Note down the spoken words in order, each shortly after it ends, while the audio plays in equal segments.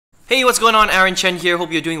Hey, what's going on? Aaron Chen here.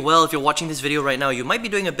 Hope you're doing well. If you're watching this video right now, you might be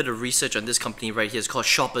doing a bit of research on this company right here. It's called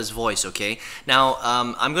Shopper's Voice, okay? Now,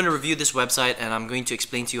 I'm going to review this website and I'm going to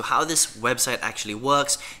explain to you how this website actually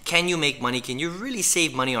works. Can you make money? Can you really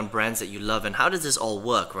save money on brands that you love? And how does this all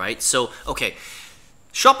work, right? So, okay.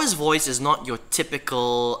 Shopper's Voice is not your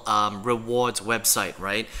typical rewards website,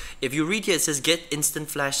 right? If you read here, it says get instant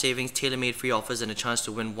flash savings, tailor-made free offers, and a chance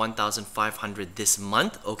to win $1,500 this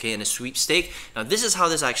month, okay, in a sweepstake. Now, this is how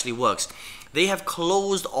this actually works. They have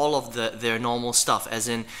closed all of their normal stuff, as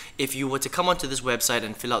in if you were to come onto this website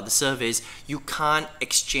and fill out the surveys, you can't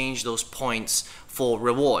exchange those points for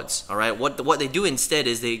rewards, all right? What they do instead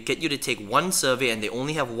is they get you to take one survey, and they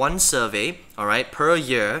only have one survey, all right, per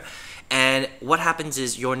year. And what happens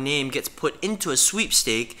is your name gets put into a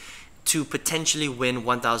sweepstake to potentially win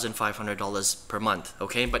 $1,500 per month,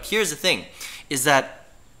 okay? But here's the thing, is that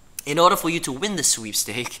in order for you to win the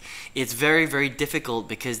sweepstake, it's very, very difficult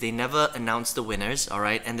because they never announce the winners, all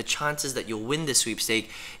right? And the chances that you'll win the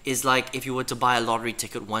sweepstake is like if you were to buy a lottery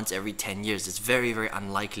ticket once every 10 years. It's very, very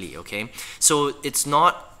unlikely, okay? So it's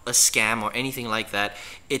not a scam or anything like that.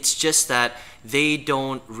 It's just that they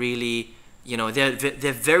don't really... You know, they're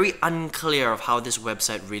very unclear of how this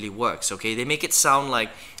website really works, okay? They make it sound like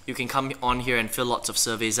you can come on here and fill lots of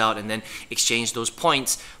surveys out and then exchange those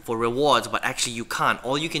points for rewards, but actually you can't.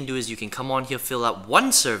 All you can do is you can come on here, fill out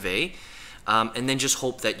one survey, and then just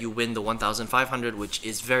hope that you win the 1,500, which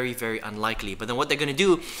is very, very unlikely. But then what they're going to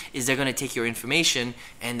do is they're going to take your information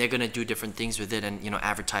and they're going to do different things with it and, you know,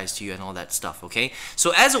 advertise to you and all that stuff, okay?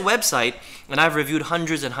 So as a website, and I've reviewed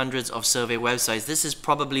hundreds and hundreds of survey websites, this is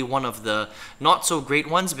probably one of the not so great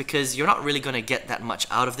ones because you're not really going to get that much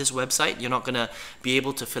out of this website. You're not going to be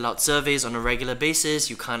able to fill out surveys on a regular basis.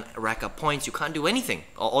 You can't rack up points. You can't do anything.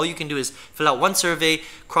 All you can do is fill out one survey,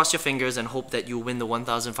 cross your fingers, and hope that you win the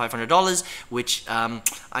 $1,500, which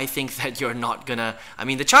I think that you're not gonna, I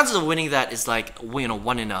mean, the chances of winning that is like, you know,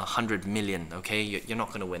 1 in 100 million, okay? You're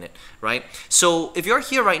not gonna win it, right? So if you're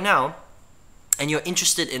here right now and you're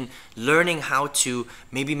interested in learning how to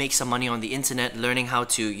maybe make some money on the internet, learning how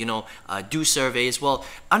to, you know, do surveys, well,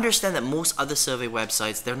 understand that most other survey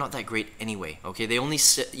websites, they're not that great anyway, okay? They only,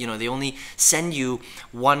 you know, they only send you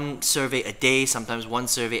one survey a day, sometimes one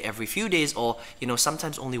survey every few days, or, you know,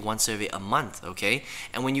 sometimes only one survey a month, okay?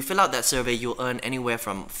 And when you fill out that survey, you'll earn anywhere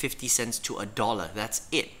from 50 cents to $1. That's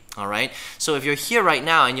it. Alright, so if you're here right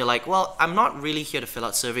now and you're like, well, I'm not really here to fill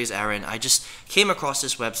out surveys, Aaron. I just came across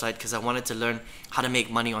this website because I wanted to learn how to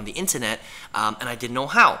make money on the internet, and I didn't know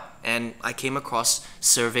how. And I came across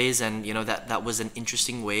surveys, and you know that was an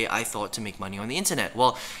interesting way, I thought, to make money on the internet.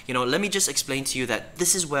 Well, you know, let me just explain to you that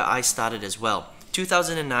this is where I started as well.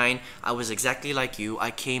 2009, I was exactly like you.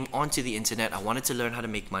 I came onto the internet. I wanted to learn how to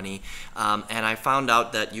make money, and I found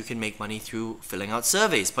out that you can make money through filling out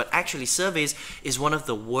surveys. But actually, surveys is one of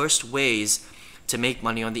the worst ways to make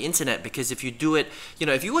money on the internet, because if you do it, you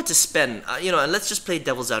know, if you were to spend, you know, and let's just play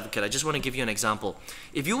devil's advocate. I just want to give you an example.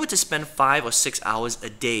 If you were to spend 5 or 6 hours a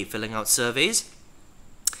day filling out surveys,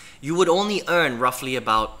 you would only earn roughly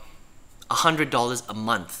about $100 a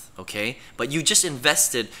month, okay? But you just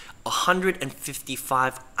invested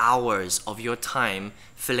 155 hours of your time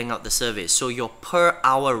filling out the surveys. So your per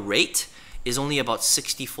hour rate is only about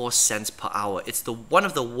 64 cents per hour. It's one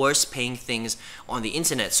of the worst paying things on the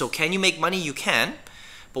internet. So can you make money? You can.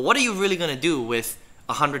 But what are you really going to do with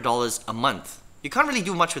 $100 a month? You can't really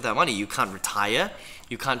do much with that money. You can't retire.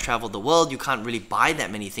 You can't travel the world. You can't really buy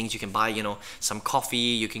that many things. You can buy, you know, some coffee.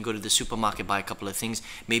 You can go to the supermarket, buy a couple of things.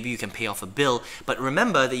 Maybe you can pay off a bill. But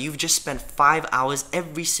remember that you've just spent 5 hours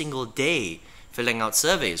every single day filling out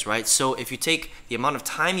surveys, right? So if you take the amount of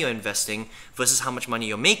time you're investing versus how much money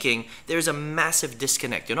you're making, there's a massive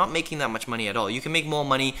disconnect. You're not making that much money at all. You can make more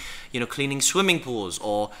money, you know, cleaning swimming pools,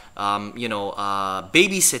 or you know,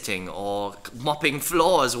 babysitting, or mopping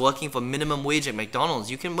floors, working for minimum wage at McDonald's.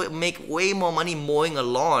 You can make way more money mowing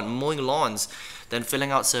lawns than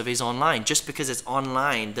filling out surveys online. Just because it's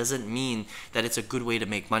online doesn't mean that it's a good way to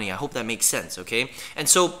make money. I hope that makes sense, okay? And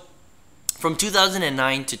so from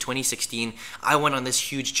 2009 to 2016, I went on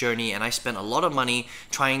this huge journey, and I spent a lot of money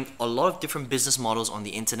trying a lot of different business models on the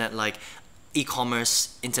internet, like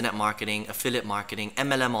e-commerce, internet marketing, affiliate marketing,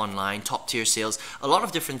 MLM online, top tier sales, a lot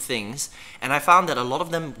of different things. And I found that a lot of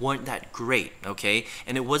them weren't that great, okay?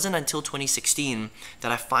 And it wasn't until 2016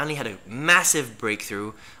 that I finally had a massive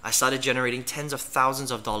breakthrough. I started generating tens of thousands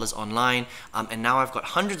of dollars online, and now I've got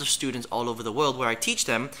hundreds of students all over the world where I teach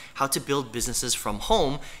them how to build businesses from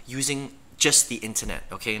home using just the internet,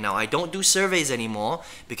 okay? Now, I don't do surveys anymore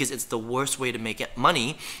because it's the worst way to make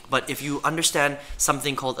money, but if you understand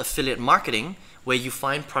something called affiliate marketing, where you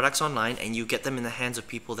find products online and you get them in the hands of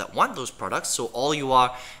people that want those products. So all you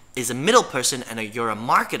are is a middle person and you're a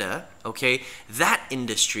marketer, okay? That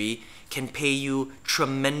industry can pay you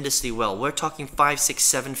tremendously well. We're talking 5, 6,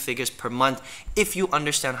 7 figures per month if you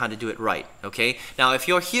understand how to do it right, okay? Now, if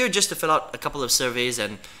you're here just to fill out a couple of surveys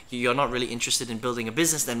and you're not really interested in building a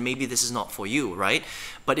business, then maybe this is not for you, right?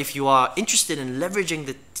 But if you are interested in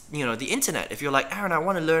leveraging the internet, if you're like, Aaron, I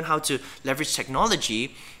want to learn how to leverage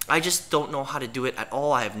technology, I just don't know how to do it at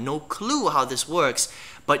all, I have no clue how this works,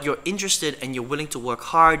 but you're interested and you're willing to work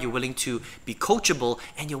hard, you're willing to be coachable,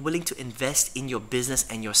 and you're willing to invest in your business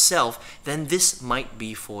and yourself, then this might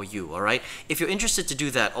be for you, all right? If you're interested to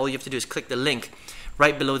do that, all you have to do is click the link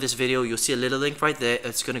right below this video. You'll see a little link right there.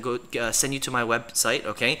 It's going to go send you to my website,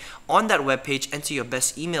 okay? On that web page, enter your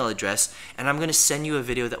best email address, and I'm going to send you a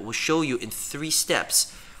video that will show you in 3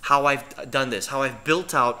 steps how I've done this, how I've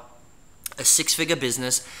built out a 6-figure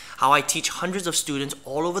business, how I teach hundreds of students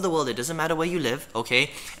all over the world, it doesn't matter where you live,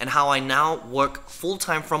 okay? And how I now work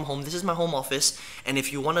full-time from home. This is my home office, and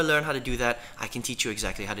if you want to learn how to do that, I can teach you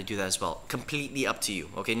exactly how to do that as well. Completely up to you,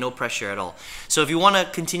 okay? No pressure at all. So if you want to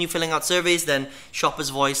continue filling out surveys, then Shopper's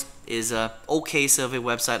Voice is a okay survey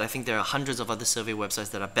website. I think there are hundreds of other survey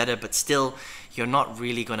websites that are better, but still, you're not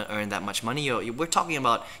really going to earn that much money. We're talking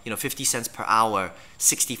about 50 cents per hour,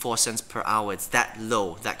 64 cents per hour. It's that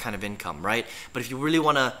low, that kind of income, right? But if you really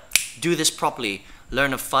want to do this properly,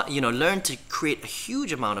 learn to create a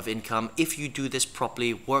huge amount of income. If you do this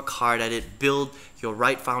properly, work hard at it, build your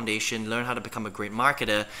right foundation, learn how to become a great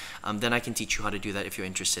marketer, then I can teach you how to do that if you're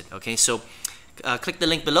interested, okay? So click the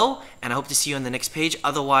link below, and I hope to see you on the next page.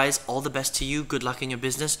 Otherwise, all the best to you, good luck in your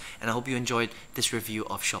business, and I hope you enjoyed this review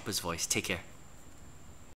of Shopper's Voice. Take care.